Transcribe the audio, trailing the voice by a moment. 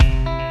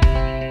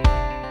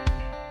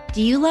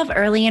Do you love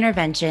early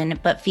intervention,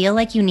 but feel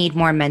like you need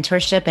more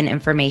mentorship and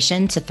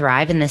information to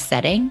thrive in this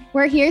setting?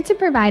 We're here to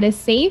provide a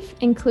safe,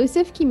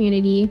 inclusive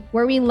community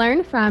where we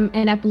learn from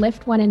and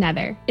uplift one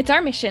another. It's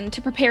our mission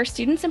to prepare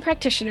students and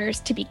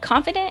practitioners to be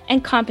confident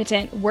and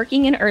competent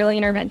working in early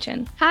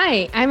intervention.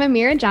 Hi, I'm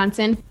Amira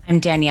Johnson. I'm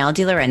Danielle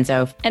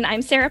DiLorenzo. And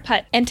I'm Sarah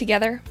Putt. And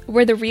together,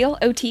 we're the real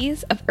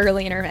OTs of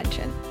early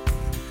intervention.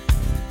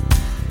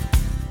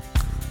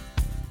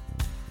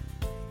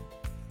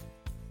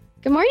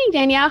 Good morning,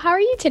 Danielle. How are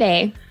you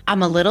today?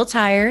 I'm a little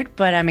tired,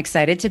 but I'm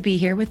excited to be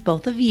here with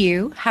both of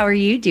you. How are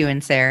you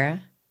doing,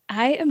 Sarah?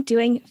 I am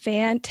doing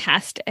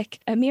fantastic.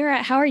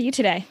 Amira, how are you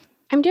today?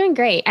 I'm doing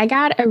great. I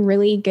got a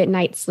really good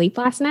night's sleep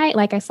last night.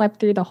 I slept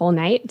through the whole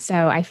night,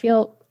 so I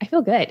feel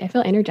good. I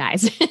feel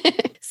energized.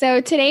 So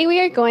today we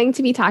are going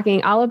to be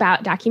talking all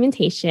about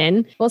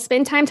documentation. We'll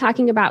spend time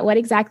talking about what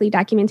exactly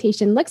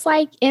documentation looks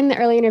like in the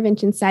early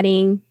intervention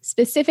setting,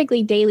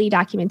 specifically daily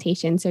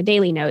documentation, so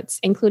daily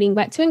notes, including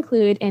what to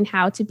include and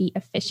how to be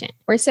efficient.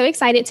 We're so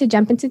excited to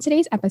jump into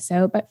today's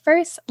episode, but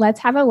first,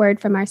 let's have a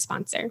word from our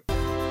sponsor.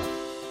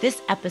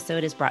 This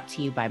episode is brought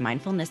to you by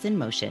Mindfulness in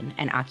Motion,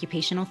 an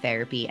occupational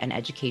therapy and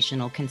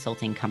educational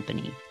consulting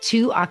company.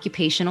 Two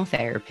occupational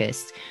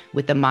therapists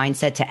with the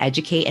mindset to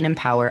educate and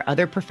empower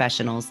other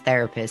professionals,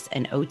 therapists,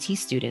 and OT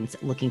students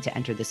looking to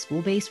enter the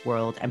school-based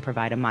world and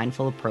provide a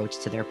mindful approach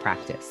to their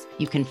practice.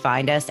 You can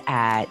find us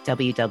at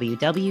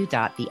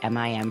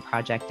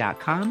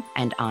www.themimproject.com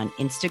and on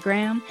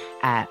Instagram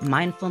at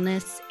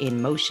Mindfulness in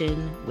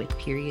Motion with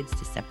periods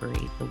to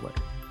separate the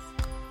words.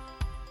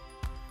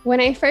 When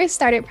I first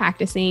started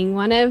practicing,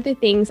 one of the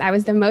things I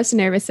was the most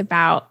nervous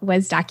about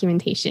was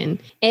documentation.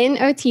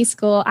 In OT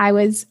school, I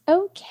was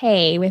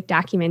okay with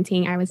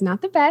documenting. I was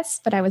not the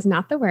best, but I was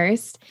not the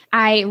worst.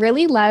 I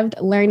really loved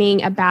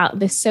learning about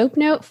the SOAP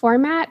note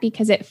format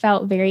because it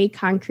felt very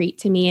concrete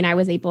to me and I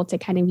was able to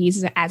kind of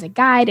use it as a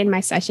guide in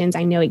my sessions.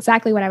 I know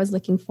exactly what I was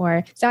looking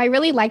for. So I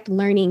really liked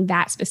learning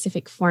that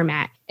specific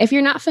format. If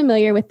you're not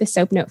familiar with the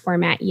SOAP note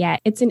format yet,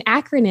 it's an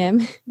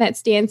acronym that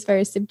stands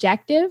for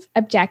subjective,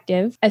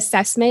 objective,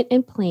 assessment,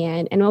 and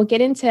plan. And we'll get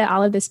into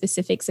all of the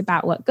specifics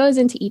about what goes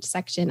into each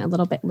section a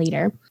little bit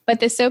later. But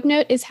the SOAP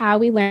note is how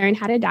we learn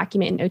how to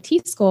document in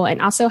OT school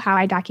and also how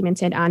I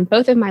documented on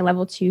both of my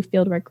level 2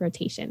 fieldwork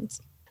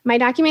rotations. My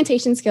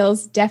documentation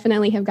skills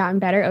definitely have gotten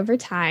better over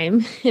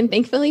time and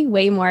thankfully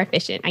way more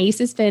efficient. I used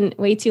to spend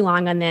way too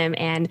long on them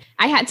and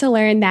I had to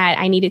learn that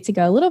I needed to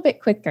go a little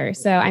bit quicker.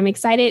 So I'm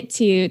excited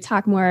to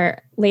talk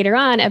more later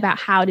on about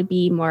how to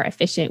be more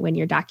efficient when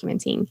you're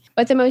documenting.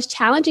 But the most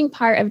challenging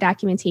part of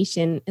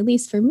documentation, at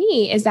least for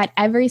me, is that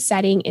every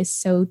setting is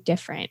so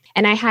different.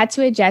 And I had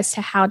to adjust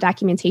to how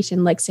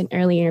documentation looks in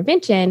early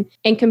intervention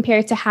and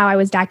compare to how I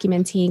was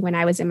documenting when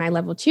I was in my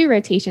level 2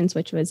 rotations,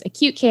 which was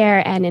acute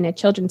care and in a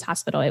children's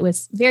hospital. It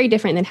was very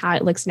different than how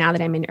it looks now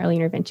that I'm in early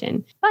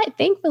intervention. But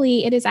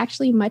thankfully, it is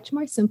actually much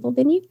more simple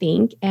than you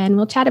think. And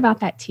we'll chat about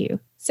that too.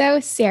 So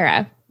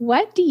Sarah,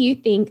 what do you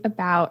think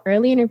about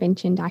early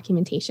intervention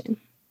documentation?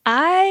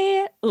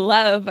 I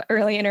love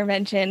early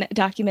intervention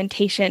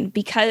documentation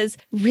because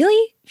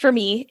really, for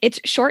me, it's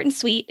short and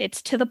sweet.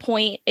 It's to the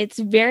point. It's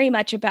very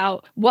much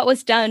about what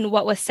was done,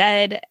 what was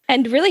said,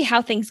 and really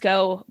how things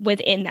go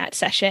within that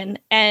session.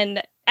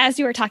 And as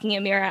you were talking,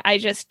 Amira, I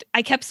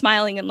kept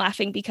smiling and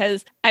laughing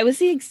because I was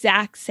the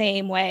exact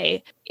same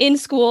way in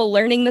school,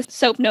 learning the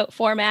SOAP note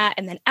format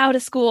and then out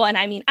of school. And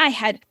I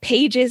had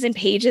pages and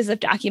pages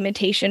of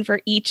documentation for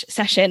each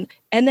session.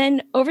 And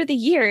then over the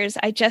years,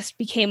 I just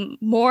became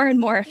more and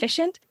more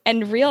efficient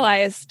and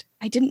realized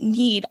I didn't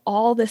need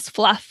all this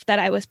fluff that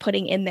I was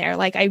putting in there.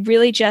 I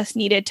really just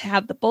needed to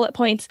have the bullet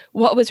points,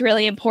 what was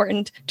really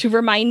important to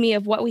remind me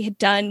of what we had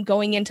done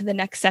going into the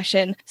next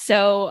session.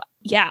 So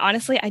yeah,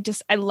 honestly, I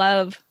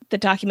love the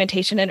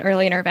documentation in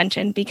early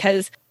intervention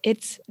because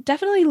it's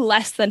definitely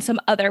less than some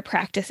other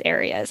practice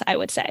areas, I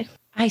would say.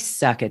 I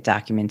suck at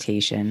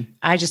documentation.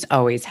 I just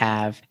always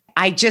have.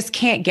 I just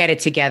can't get it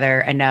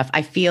together enough.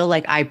 I feel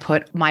like I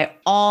put my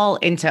all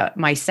into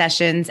my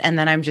sessions and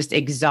then I'm just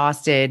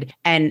exhausted.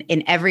 And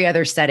in every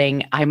other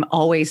setting, I'm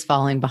always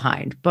falling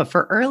behind. But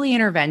for early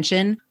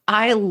intervention,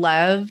 I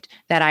loved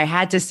that I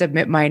had to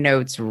submit my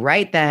notes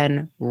right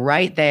then,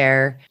 right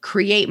there,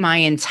 create my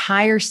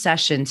entire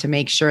session to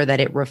make sure that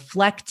it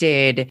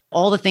reflected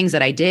all the things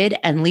that I did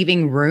and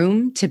leaving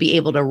room to be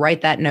able to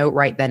write that note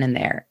right then and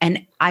there.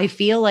 And I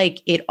feel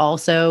like it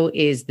also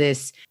is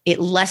it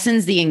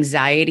lessens the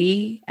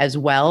anxiety as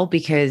well,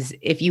 because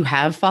if you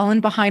have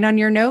fallen behind on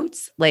your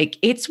notes,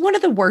 it's one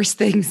of the worst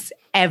things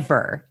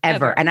ever.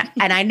 And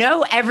I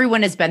know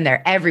everyone has been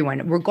there,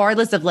 everyone,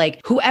 regardless of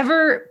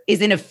whoever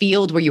is in a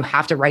field where you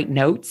have to write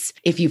notes.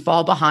 If you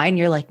fall behind,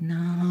 you're like,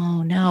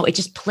 no, it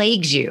just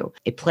plagues you.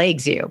 It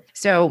plagues you.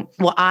 So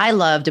what I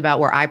loved about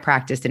where I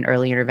practiced in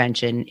early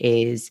intervention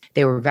is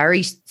they were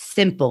very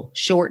simple,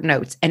 short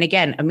notes. And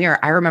again, Amira,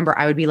 I remember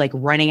I would be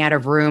running out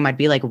of room. I'd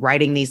be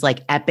writing these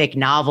epic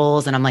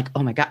novels. And I'm like,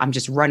 oh my God, I'm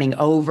just running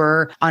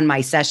over on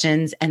my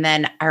sessions. And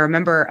then I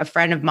remember a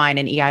friend of mine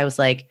in EI was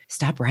like,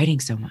 stop writing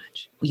so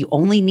much. You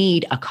only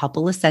need a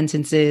couple of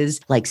sentences,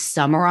 like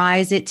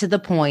summarize it to the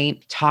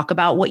point, talk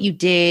about what you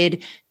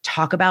did,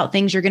 talk about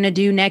things you're going to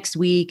do next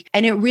week.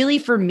 And it really,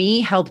 for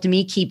me, helped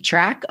me keep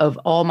track of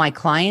all my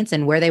clients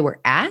and where they were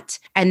at.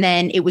 And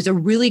then it was a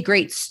really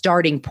great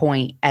starting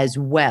point as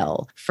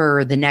well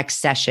for the next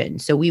session.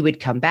 So we would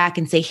come back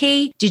and say,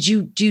 hey, did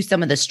you do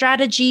some of the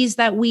strategies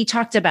that we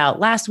talked about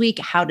last week?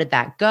 How did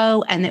that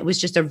go? And it was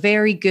just a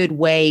very good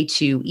way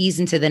to ease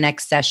into the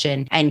next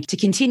session and to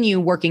continue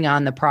working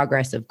on the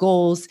progress of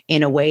goals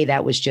in a way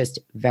that was just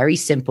very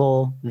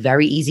simple,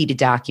 very easy to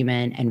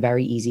document, and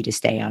very easy to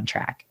stay on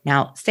track.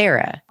 Now,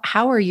 Sarah,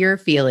 how are your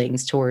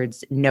feelings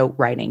towards note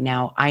writing?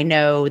 Now, I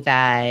know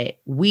that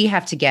we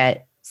have to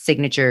get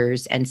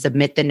signatures and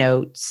submit the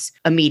notes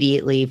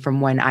immediately from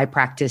when I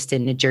practiced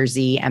in New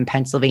Jersey and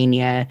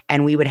Pennsylvania.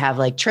 And we would have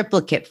like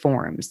triplicate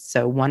forms.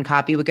 So one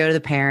copy would go to the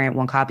parent,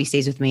 one copy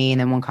stays with me,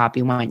 and then one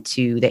copy went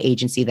to the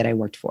agency that I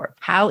worked for.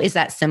 How is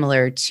that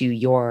similar to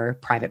your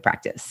private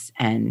practice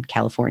and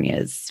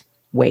California's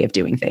way of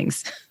doing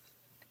things?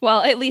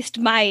 Well, at least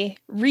my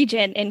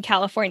region in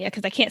California,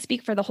 because I can't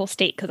speak for the whole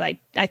state, because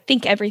I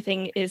think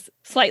everything is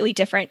slightly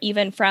different,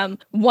 even from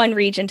one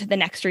region to the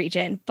next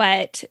region.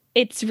 But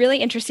it's really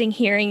interesting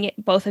hearing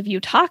both of you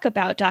talk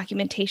about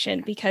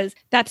documentation, because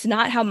that's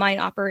not how mine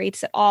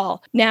operates at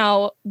all.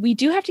 Now, we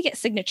do have to get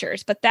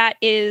signatures, but that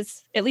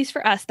is, at least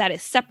for us, that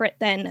is separate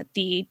than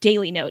the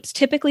daily notes.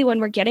 Typically, when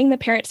we're getting the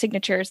parent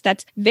signatures,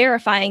 that's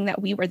verifying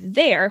that we were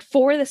there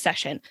for the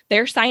session.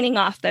 They're signing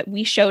off that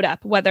we showed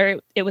up,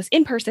 whether it was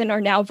in person or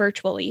now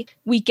virtually.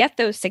 We get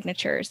those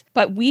signatures,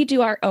 but we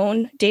do our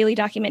own daily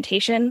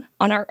documentation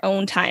on our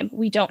own time.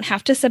 We don't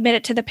have to submit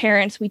it to the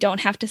parents. We don't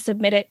have to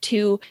submit it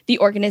to the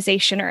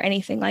organization or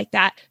anything like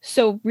that.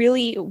 So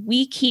really,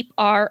 we keep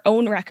our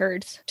own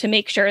records to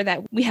make sure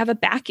that we have a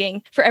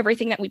backing for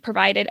everything that we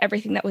provided,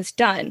 everything that was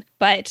done.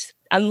 But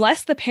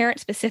unless the parent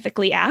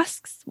specifically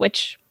asks,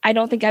 which I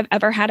don't think I've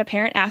ever had a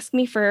parent ask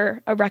me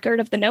for a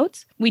record of the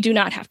notes, we do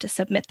not have to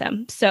submit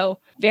them. So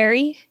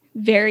very,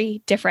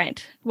 very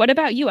different. What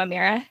about you,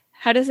 Amira?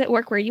 How does it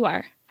work where you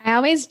are? I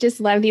always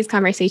just love these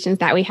conversations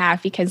that we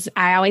have because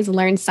I always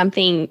learn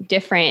something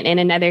different in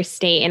another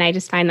state. And I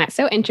just find that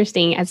so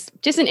interesting as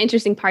just an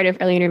interesting part of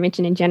early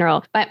intervention in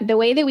general. But the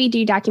way that we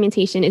do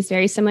documentation is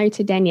very similar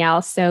to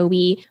Danielle. So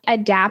we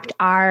adapt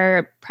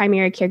our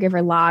primary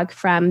caregiver log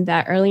from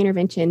the early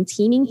intervention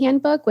teaming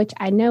handbook, which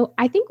I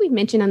think we've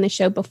mentioned on the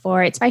show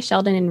before. It's by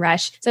Sheldon and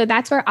Rush. So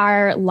that's where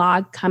our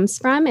log comes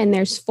from. And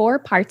there's 4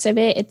 parts of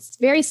it. It's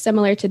very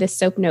similar to the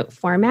SOAP note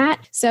format.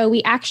 So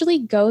we actually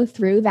go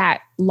through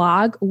that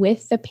log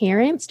with the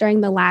parents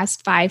during the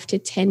last 5 to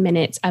 10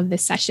 minutes of the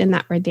session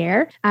that we're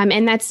there.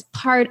 And that's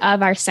part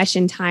of our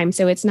session time.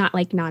 So it's not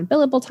like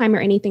non-billable time or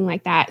anything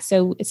like that.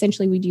 So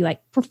essentially we do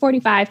like for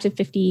 45 to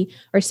 50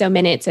 or so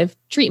minutes of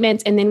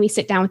treatments. And then we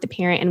sit down with the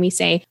parent and we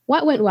say,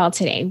 what went well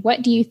today?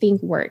 What do you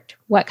think worked?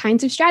 What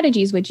kinds of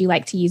strategies would you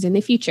like to use in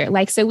the future?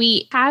 So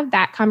we have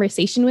that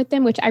conversation with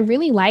them, which I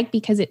really like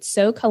because it's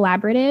so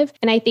collaborative.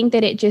 And I think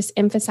that it just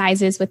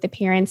emphasizes with the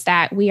parents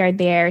that we are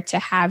there to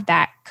have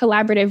that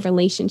collaborative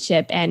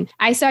relationship. And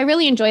I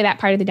really enjoy that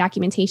part of the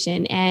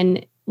documentation.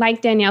 And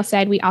like Danielle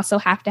said, we also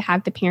have to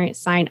have the parent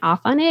sign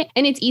off on it.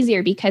 And it's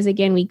easier because,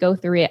 again, we go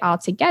through it all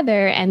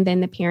together and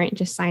then the parent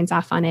just signs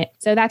off on it.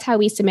 So that's how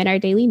we submit our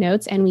daily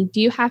notes. And we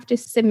do have to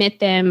submit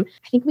them.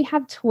 I think we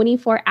have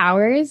 24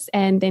 hours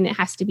and then it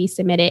has to be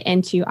submitted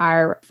into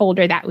our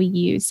folder that we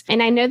use.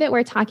 And I know that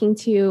we're talking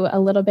to a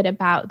little bit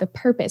about the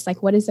purpose.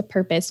 Like, what is the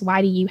purpose?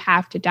 Why do you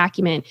have to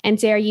document? And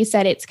Sarah, you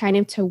said it's kind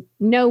of to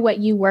know what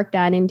you worked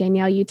on. And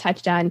Danielle, you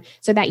touched on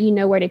so that you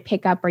know where to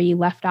pick up where you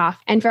left off.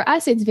 And for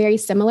us, it's very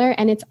similar.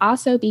 And it's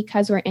also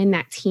because we're in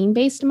that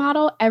team-based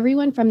model,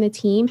 everyone from the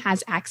team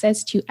has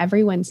access to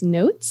everyone's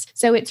notes.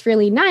 So it's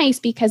really nice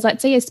because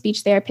let's say a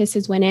speech therapist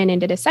has went in and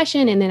did a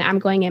session and then I'm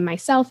going in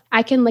myself.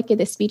 I can look at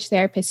the speech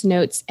therapist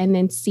notes and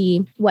then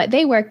see what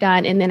they worked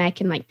on. And then I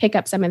can pick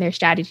up some of their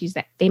strategies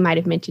that they might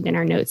have mentioned in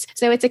our notes.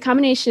 So it's a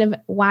combination of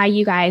why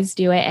you guys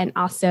do it. And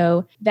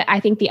also that I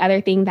think the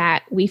other thing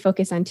that we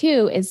focus on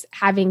too is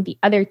having the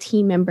other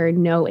team member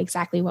know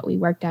exactly what we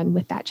worked on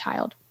with that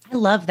child. I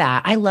love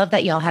that. I love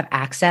that y'all have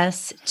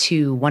access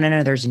to one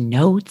another's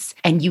notes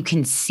and you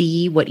can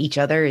see what each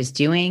other is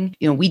doing.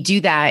 We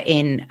do that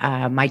in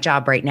my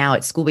job right now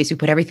at Schoolbase. We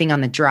put everything on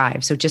the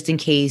drive. So just in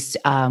case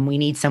we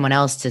need someone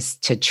else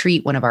to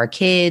treat one of our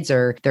kids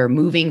or they're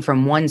moving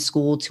from one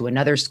school to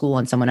another school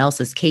on someone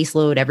else's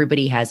caseload,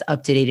 everybody has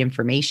up-to-date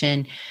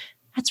information.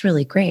 That's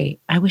really great.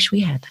 I wish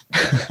we had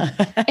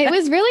that. It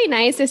was really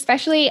nice,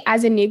 especially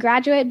as a new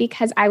graduate,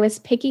 because I was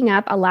picking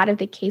up a lot of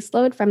the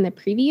caseload from the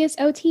previous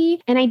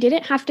OT, and I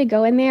didn't have to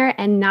go in there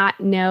and not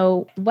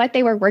know what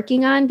they were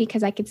working on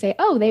because I could say,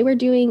 oh, they were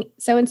doing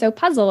so-and-so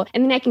puzzle.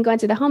 And then I can go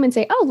into the home and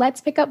say, oh, let's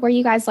pick up where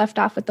you guys left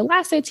off with the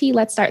last OT.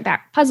 Let's start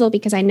that puzzle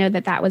because I know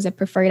that that was a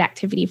preferred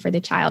activity for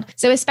the child.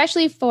 So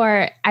especially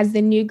as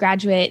the new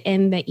graduate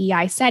in the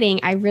EI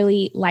setting, I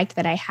really liked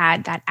that I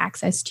had that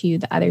access to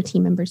the other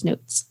team members'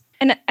 notes.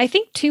 And I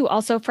think too,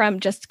 also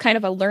from just kind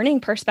of a learning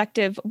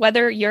perspective,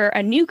 whether you're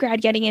a new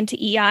grad getting into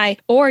EI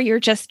or you're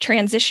just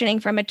transitioning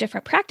from a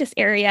different practice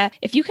area,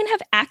 if you can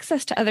have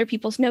access to other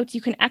people's notes, you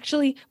can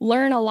actually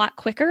learn a lot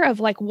quicker of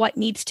like what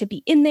needs to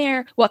be in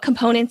there, what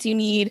components you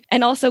need,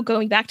 and also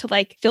going back to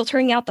like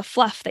filtering out the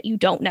fluff that you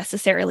don't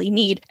necessarily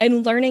need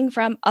and learning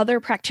from other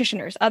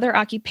practitioners, other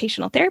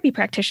occupational therapy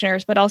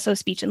practitioners, but also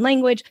speech and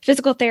language,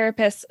 physical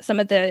therapists, some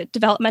of the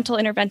developmental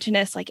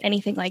interventionists, like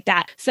anything like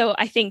that. So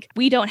I think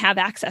we don't have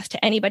access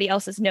to anybody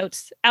else's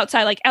notes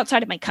outside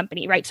of my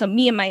company, right? So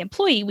me and my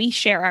employee, we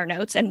share our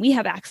notes and we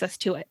have access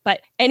to it. But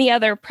any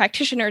other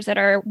practitioners that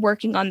are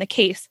working on the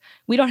case,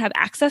 we don't have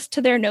access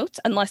to their notes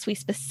unless we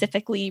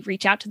specifically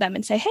reach out to them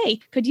and say,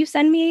 hey, could you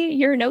send me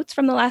your notes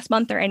from the last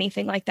month or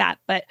anything like that?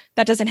 But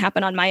that doesn't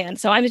happen on my end.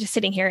 So I'm just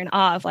sitting here in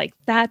awe of like,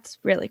 that's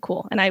really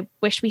cool. And I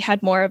wish we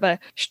had more of a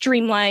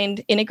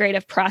streamlined,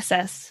 integrative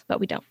process, but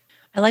we don't.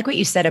 I like what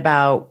you said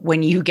about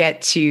when you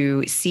get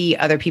to see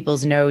other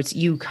people's notes,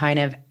 you kind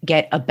of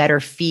get a better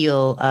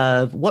feel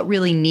of what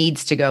really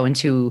needs to go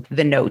into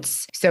the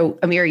notes. So,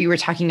 Amir, you were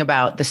talking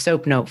about the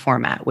SOAP note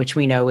format, which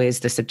we know is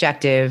the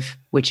subjective,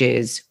 which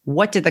is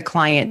what did the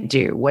client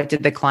do? What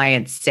did the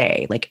client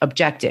say? Like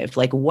objective,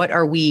 like what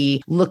are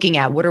we looking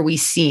at? What are we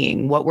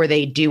seeing? What were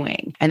they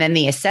doing? And then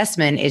the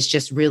assessment is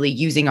just really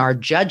using our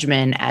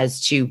judgment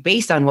as to,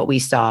 based on what we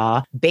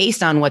saw,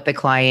 based on what the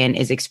client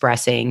is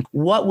expressing,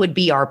 what would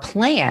be our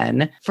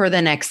plan for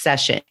the next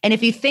session? And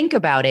if you think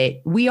about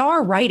it, we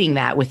are writing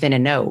that within a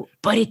note,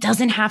 but it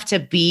doesn't have to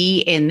be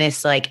in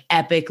this like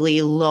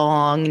epically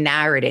long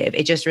narrative.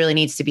 It just really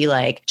needs to be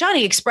like,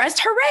 Johnny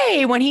expressed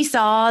hooray when he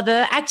saw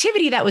the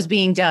activity that was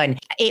being done.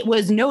 It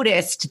was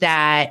noticed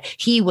that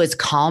he was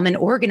calm and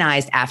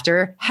organized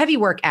after heavy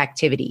work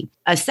activity.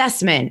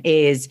 Assessment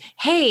is,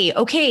 hey,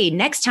 okay,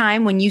 next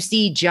time when you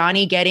see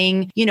Johnny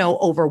getting,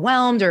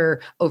 overwhelmed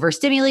or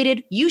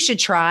overstimulated, you should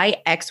try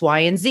X, Y,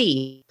 and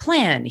Z.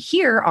 Plan.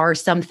 Here are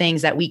some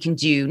things that we can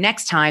do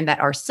next time that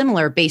are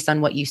similar based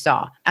on what you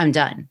saw. I'm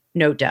done.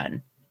 Note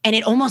done. And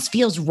it almost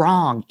feels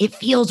wrong. It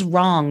feels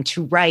wrong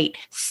to write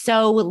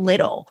so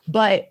little.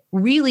 But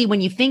really,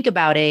 when you think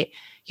about it,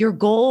 your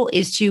goal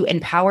is to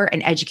empower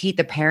and educate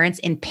the parents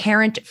in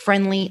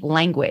parent-friendly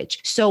language.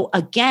 So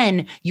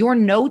again, your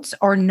notes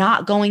are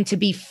not going to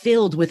be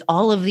filled with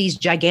all of these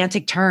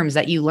gigantic terms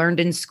that you learned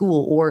in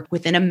school or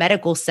within a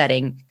medical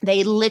setting.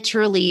 They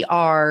literally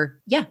are,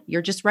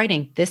 you're just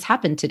writing, this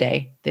happened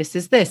today. This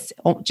is this.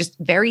 Just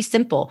very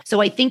simple. So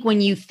I think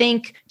when you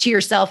think to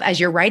yourself as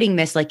you're writing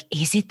this, like,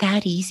 is it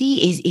that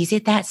easy? Is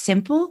it that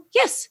simple?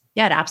 Yes.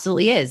 Yeah, it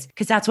absolutely is.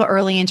 Because that's what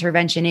early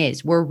intervention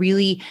is.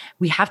 We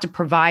have to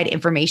provide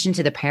information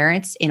to the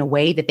parents in a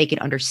way that they can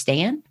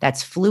understand,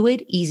 that's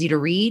fluid, easy to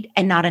read,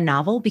 and not a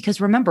novel. Because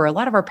remember, a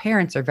lot of our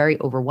parents are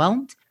very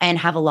overwhelmed and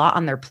have a lot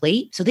on their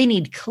plate. So they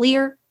need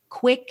clear,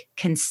 quick,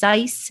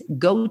 concise,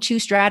 go-to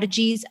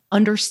strategies,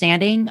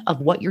 understanding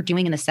of what you're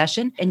doing in the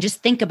session. And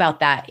just think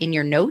about that in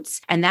your notes.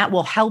 And that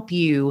will help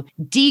you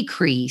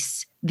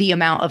decrease the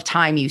amount of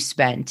time you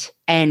spent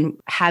and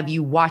have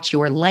you watch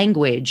your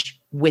language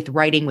with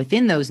writing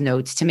within those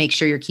notes to make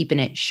sure you're keeping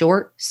it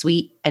short,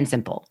 sweet, and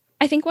simple.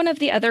 I think one of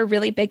the other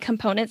really big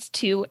components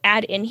to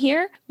add in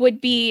here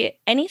would be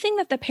anything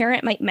that the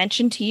parent might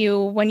mention to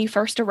you when you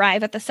first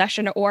arrive at the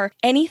session or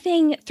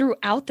anything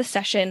throughout the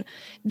session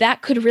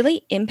that could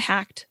really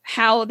impact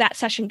how that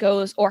session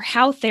goes or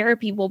how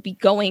therapy will be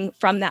going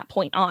from that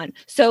point on.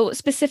 So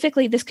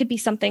specifically, this could be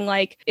something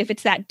like if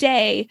it's that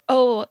day,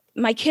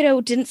 my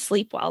kiddo didn't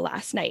sleep well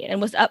last night and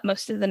was up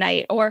most of the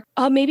night, or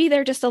maybe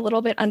they're just a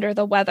little bit under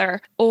the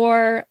weather,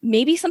 or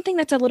maybe something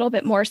that's a little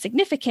bit more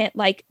significant,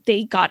 like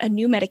they got a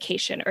new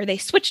medication or they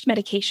switched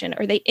medication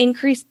or they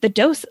increased the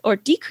dose or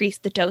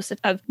decreased the dose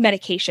of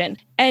medication.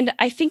 And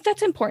I think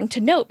that's important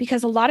to note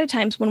because a lot of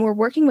times when we're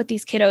working with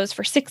these kiddos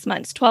for 6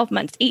 months, 12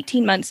 months,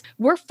 18 months,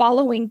 we're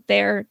following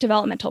their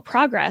developmental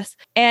progress.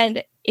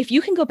 And if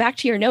you can go back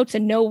to your notes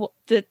and know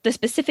the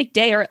specific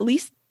day or at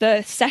least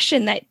the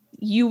session that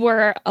you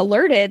were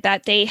alerted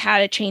that they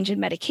had a change in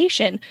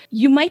medication,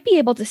 you might be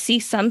able to see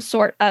some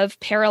sort of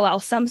parallel,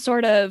 some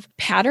sort of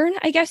pattern,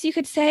 I guess you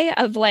could say,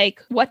 of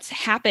like what's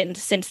happened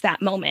since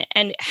that moment.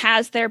 And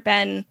has there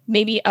been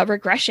maybe a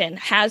regression?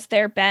 Has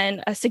there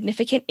been a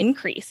significant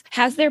increase?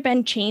 Has there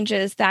been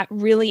changes that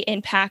really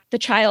impact the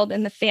child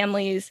and the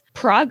family's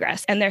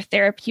progress and their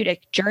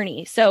therapeutic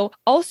journey? So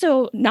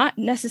also not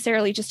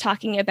necessarily just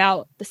talking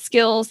about the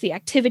skills, the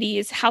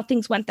activities, how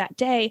things went that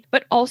day,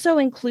 but also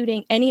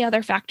including any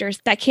other factors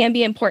that can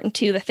be important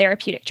to the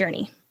therapeutic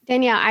journey.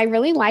 Danielle, I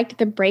really liked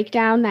the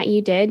breakdown that you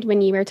did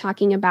when you were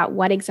talking about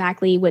what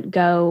exactly would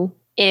go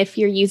if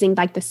you're using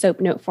like the SOAP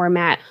note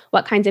format,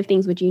 what kinds of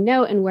things would you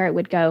note and where it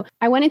would go.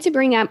 I wanted to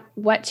bring up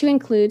what to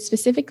include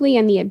specifically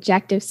in the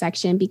objective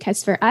section,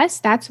 because for us,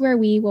 that's where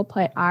we will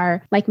put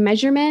our like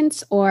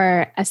measurements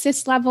or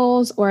assist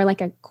levels or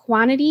like a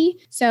quantity.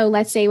 So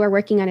let's say we're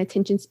working on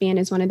attention span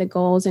as one of the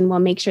goals, and we'll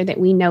make sure that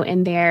we note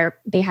in there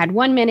they had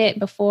 1 minute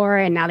before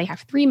and now they have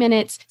 3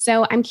 minutes.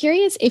 So I'm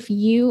curious if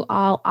you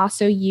all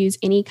also use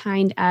any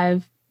kind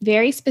of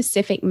very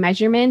specific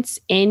measurements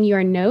in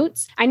your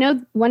notes. I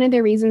know one of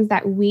the reasons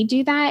that we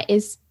do that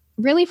is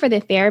really for the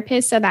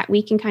therapist so that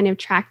we can kind of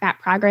track that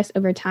progress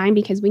over time.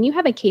 Because when you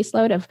have a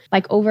caseload of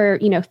like over,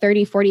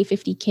 30, 40,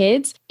 50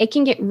 kids, it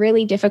can get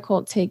really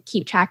difficult to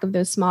keep track of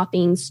those small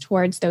things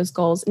towards those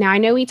goals. Now, I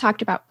know we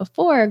talked about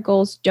before,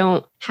 goals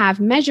don't have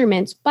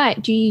measurements,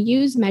 but do you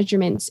use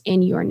measurements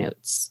in your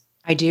notes?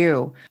 I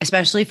do,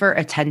 especially for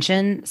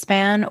attention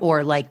span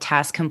or like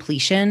task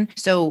completion.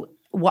 So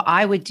what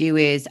I would do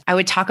is I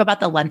would talk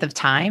about the length of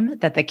time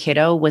that the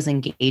kiddo was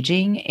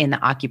engaging in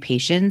the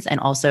occupations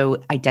and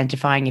also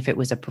identifying if it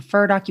was a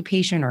preferred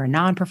occupation or a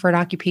non-preferred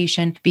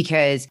occupation.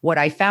 Because what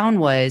I found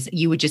was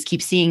you would just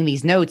keep seeing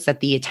these notes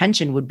that the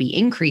attention would be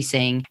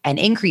increasing and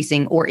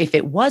increasing, or if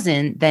it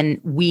wasn't, then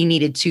we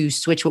needed to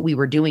switch what we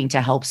were doing to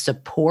help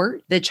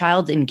support the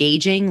child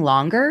engaging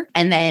longer.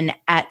 And then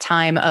at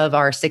time of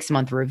our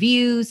 6-month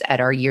reviews, at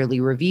our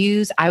yearly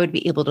reviews, I would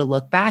be able to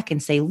look back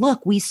and say,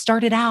 look, we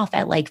started off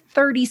at like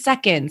 30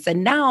 seconds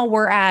and now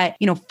we're at,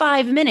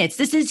 5 minutes.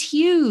 This is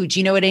huge.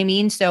 You know what I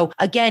mean? So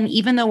again,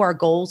 even though our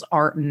goals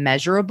aren't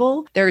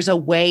measurable, there's a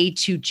way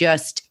to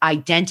just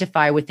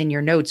identify within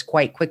your notes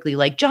quite quickly,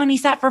 like Johnny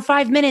sat for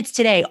 5 minutes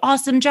today.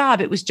 Awesome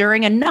job. It was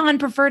during a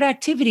non-preferred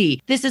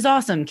activity. This is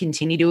awesome.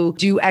 Continue to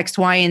do X,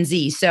 Y, and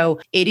Z. So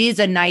it is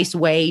a nice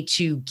way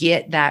to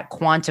get that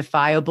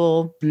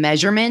quantifiable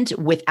measurement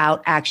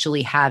without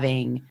actually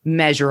having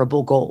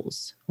measurable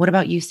goals. What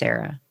about you,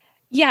 Sarah?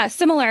 Yeah,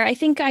 similar. I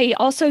think I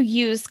also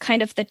use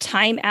kind of the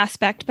time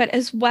aspect, but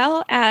as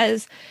well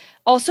as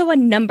also a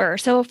number.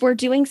 So if we're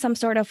doing some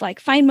sort of like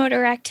fine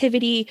motor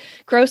activity,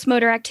 gross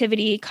motor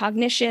activity,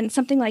 cognition,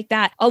 something like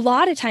that, a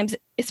lot of times,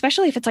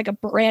 especially if it's like a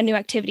brand new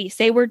activity,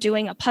 say we're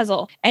doing a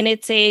puzzle and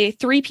it's a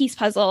 3-piece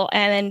puzzle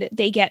and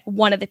they get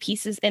one of the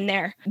pieces in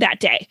there that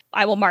day,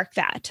 I will mark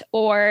that.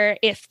 Or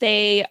if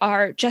they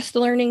are just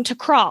learning to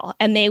crawl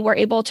and they were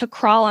able to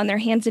crawl on their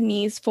hands and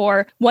knees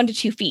for 1 to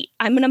 2 feet,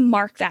 I'm going to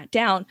mark that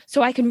down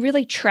so I can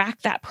really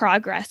track that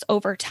progress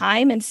over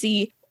time and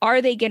see, are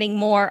they getting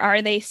more?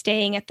 Are they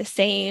staying at the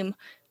same?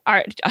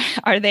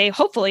 Are they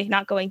hopefully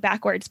not going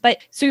backwards? But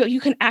so you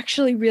can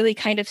actually really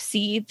kind of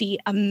see the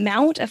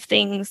amount of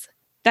things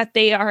that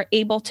they are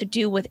able to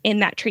do within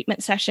that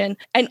treatment session.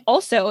 And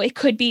also it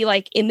could be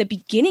like in the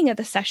beginning of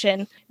the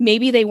session,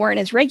 maybe they weren't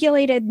as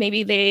regulated,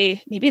 maybe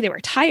they were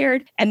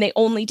tired and they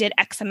only did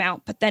X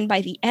amount. But then by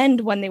the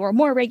end, when they were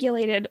more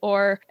regulated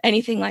or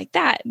anything like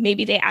that,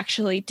 maybe they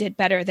actually did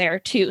better there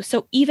too.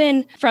 So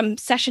even from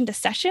session to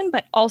session,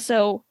 but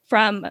also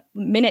from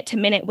minute to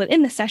minute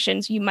within the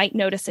sessions, you might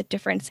notice a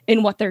difference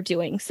in what they're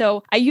doing.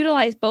 So I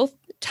utilize both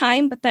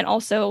time, but then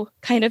also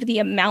kind of the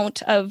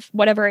amount of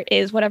whatever it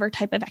is, whatever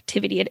type of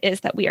activity it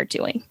is that we are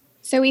doing.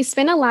 So we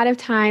spent a lot of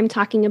time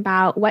talking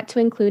about what to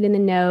include in the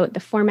note, the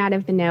format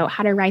of the note,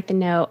 how to write the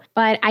note.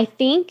 But I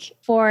think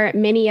for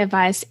many of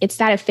us, it's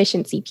that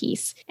efficiency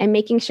piece and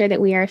making sure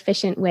that we are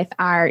efficient with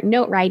our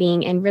note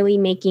writing and really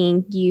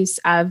making use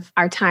of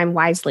our time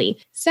wisely.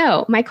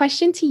 So my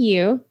question to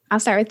you, I'll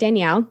start with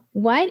Danielle.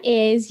 What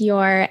is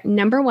your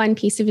number one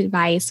piece of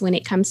advice when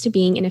it comes to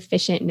being an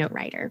efficient note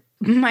writer?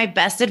 My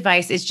best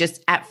advice is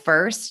just at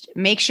first,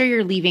 make sure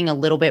you're leaving a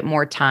little bit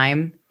more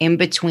time in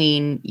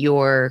between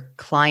your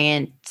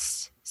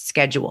client's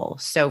schedule.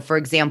 So for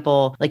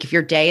example, like if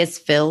your day is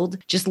filled,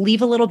 just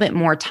leave a little bit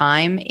more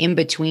time in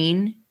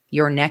between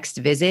your next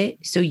visit.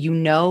 So you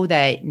know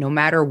that no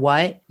matter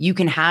what, you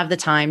can have the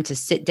time to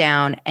sit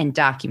down and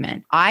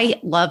document. I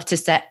love to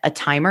set a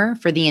timer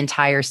for the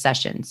entire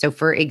session. So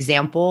for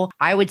example,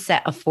 I would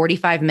set a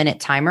 45-minute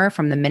timer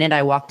from the minute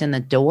I walked in the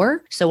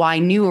door. So I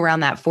knew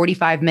around that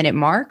 45-minute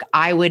mark,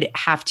 I would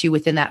have to,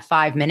 within that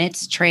 5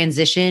 minutes,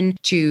 transition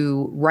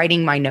to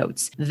writing my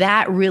notes.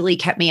 That really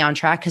kept me on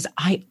track because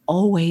I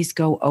always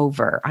go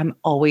over. I'm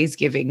always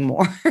giving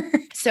more.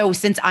 So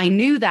since I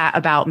knew that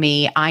about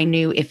me, I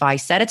knew if I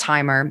set a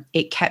timer,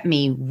 it kept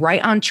me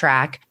right on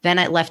track. Then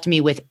it left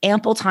me with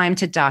ample time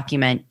to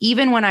document,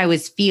 even when I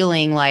was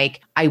feeling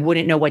like I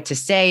wouldn't know what to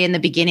say in the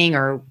beginning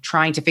or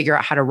trying to figure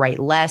out how to write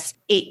less.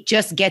 It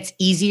just gets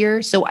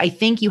easier. So I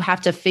think you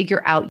have to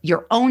figure out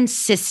your own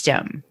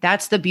system.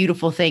 That's the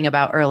beautiful thing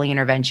about early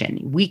intervention.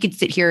 We could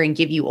sit here and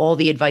give you all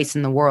the advice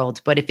in the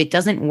world, but if it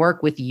doesn't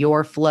work with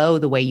your flow,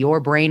 the way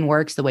your brain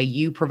works, the way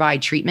you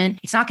provide treatment,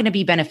 it's not going to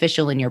be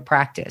beneficial in your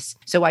practice.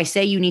 So I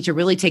say you need to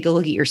really take a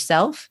look at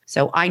yourself.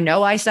 So I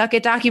know I suck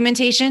at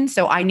documentation.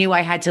 So I knew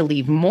I had to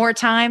leave more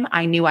time.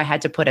 I knew I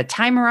had to put a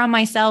timer on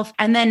myself.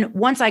 And then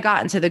once I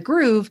got into the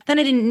groove, then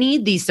I didn't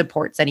need these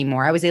supports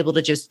anymore. I was able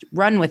to just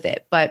run with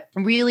it. But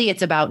really,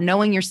 it's about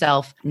knowing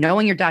yourself,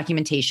 knowing your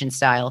documentation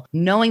style,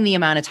 knowing the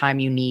amount of time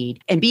you need,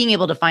 and being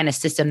able to find a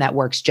system that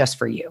works just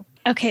for you.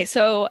 Okay,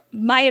 so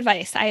my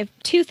advice, I have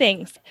 2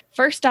 things.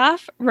 First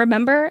off,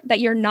 remember that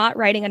you're not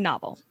writing a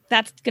novel.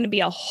 That's going to be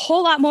a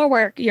whole lot more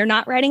work. You're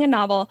not writing a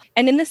novel.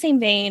 And in the same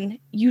vein,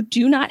 you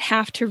do not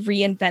have to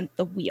reinvent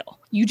the wheel.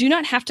 You do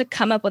not have to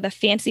come up with a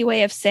fancy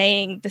way of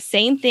saying the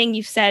same thing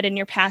you've said in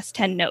your past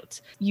 10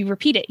 notes. You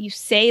repeat it. You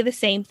say the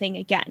same thing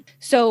again.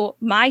 So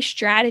my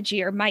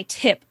strategy or my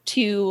tip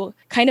to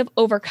kind of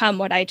overcome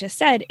what I just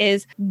said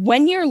is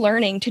when you're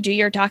learning to do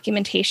your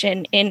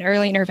documentation in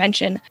early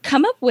intervention,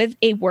 come up with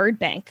a word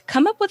bank,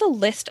 come up with a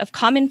list of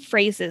common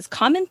phrases,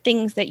 common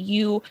things that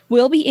you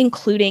will be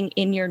including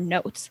in your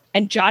notes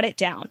and jot it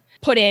down.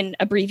 Put in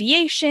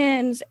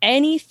abbreviations,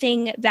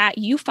 anything that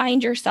you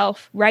find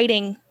yourself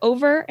writing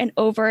over and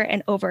over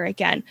and over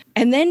again.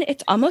 And then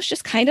it's almost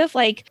just kind of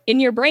like in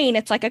your brain,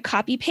 it's like a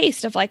copy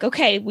paste of like,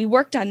 okay, we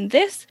worked on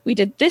this, we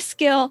did this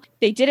skill,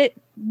 they did it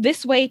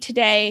this way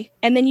today,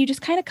 and then you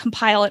just kind of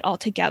compile it all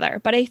together.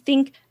 But I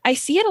think I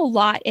see it a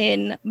lot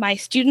in my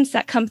students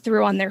that come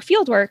through on their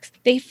fieldworks.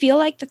 They feel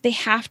like that they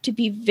have to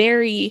be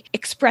very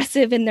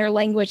expressive in their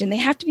language and they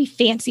have to be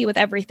fancy with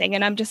everything.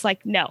 And I'm just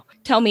like, no,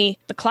 tell me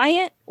the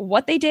client,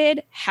 what they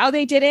did, how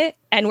they did it,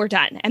 and we're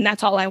done. And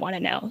that's all I want to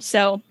know.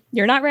 So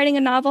you're not writing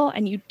a novel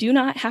and you do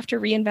not have to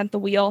reinvent the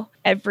wheel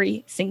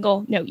every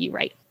single note you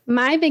write.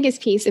 My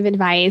biggest piece of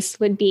advice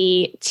would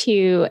be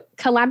to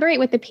collaborate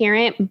with the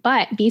parent,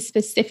 but be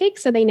specific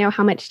so they know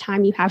how much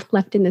time you have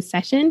left in the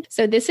session.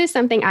 So this is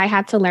something I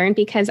had to learn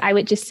because I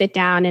would just sit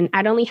down and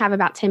I'd only have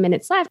about 10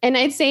 minutes left. And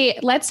I'd say,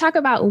 let's talk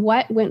about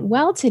what went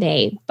well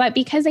today. But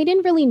because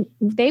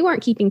they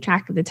weren't keeping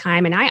track of the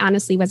time, and I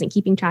honestly wasn't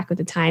keeping track of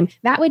the time,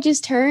 that would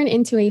just turn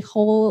into a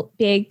whole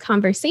big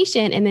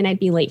conversation. And then I'd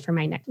be late for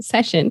my next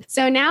session.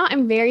 So now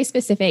I'm very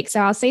specific.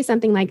 So I'll say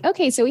something like,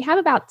 okay, so we have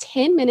about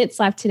 10 minutes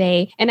left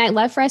today. And I'd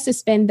love for us to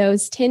spend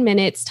those 10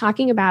 minutes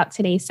talking about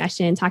today's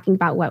session, talking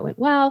about what went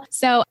well.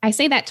 So I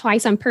say that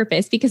twice on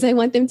purpose because I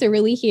want them to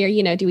really hear,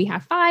 do we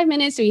have 5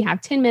 minutes? Do we have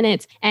 10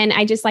 minutes? And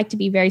I just like to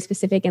be very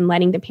specific in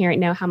letting the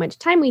parent know how much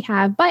time we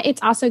have. But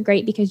it's also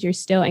great because you're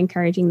still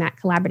encouraging that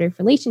collaborative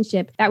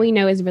relationship that we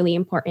know is really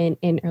important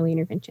in early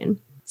intervention.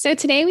 So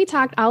today we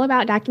talked all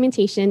about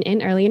documentation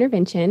in early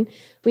intervention.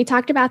 We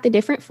talked about the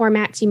different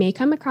formats you may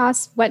come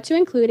across, what to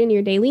include in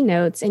your daily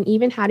notes, and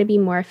even how to be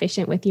more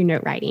efficient with your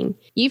note writing.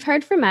 You've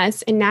heard from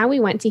us, and now we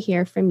want to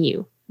hear from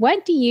you.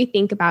 What do you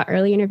think about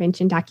early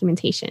intervention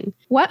documentation?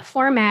 What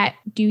format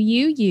do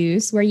you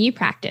use where you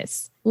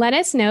practice? Let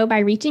us know by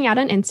reaching out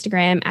on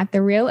Instagram at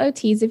The Real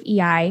OTs of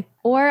EI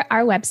or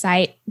our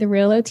website,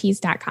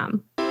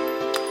 therealots.com.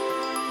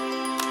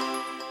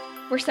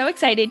 We're so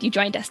excited you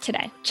joined us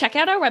today. Check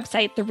out our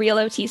website,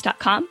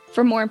 therealots.com,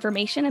 for more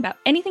information about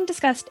anything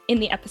discussed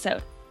in the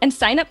episode. And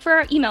sign up for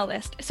our email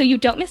list so you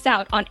don't miss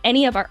out on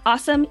any of our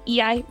awesome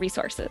EI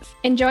resources.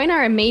 And join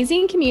our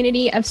amazing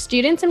community of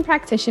students and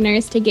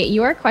practitioners to get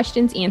your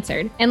questions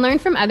answered and learn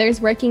from others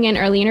working in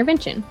early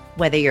intervention.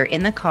 Whether you're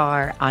in the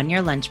car, on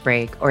your lunch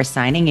break, or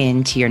signing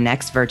in to your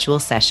next virtual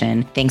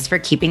session, thanks for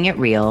keeping it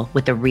real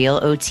with the real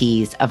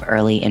OTs of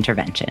early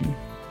intervention.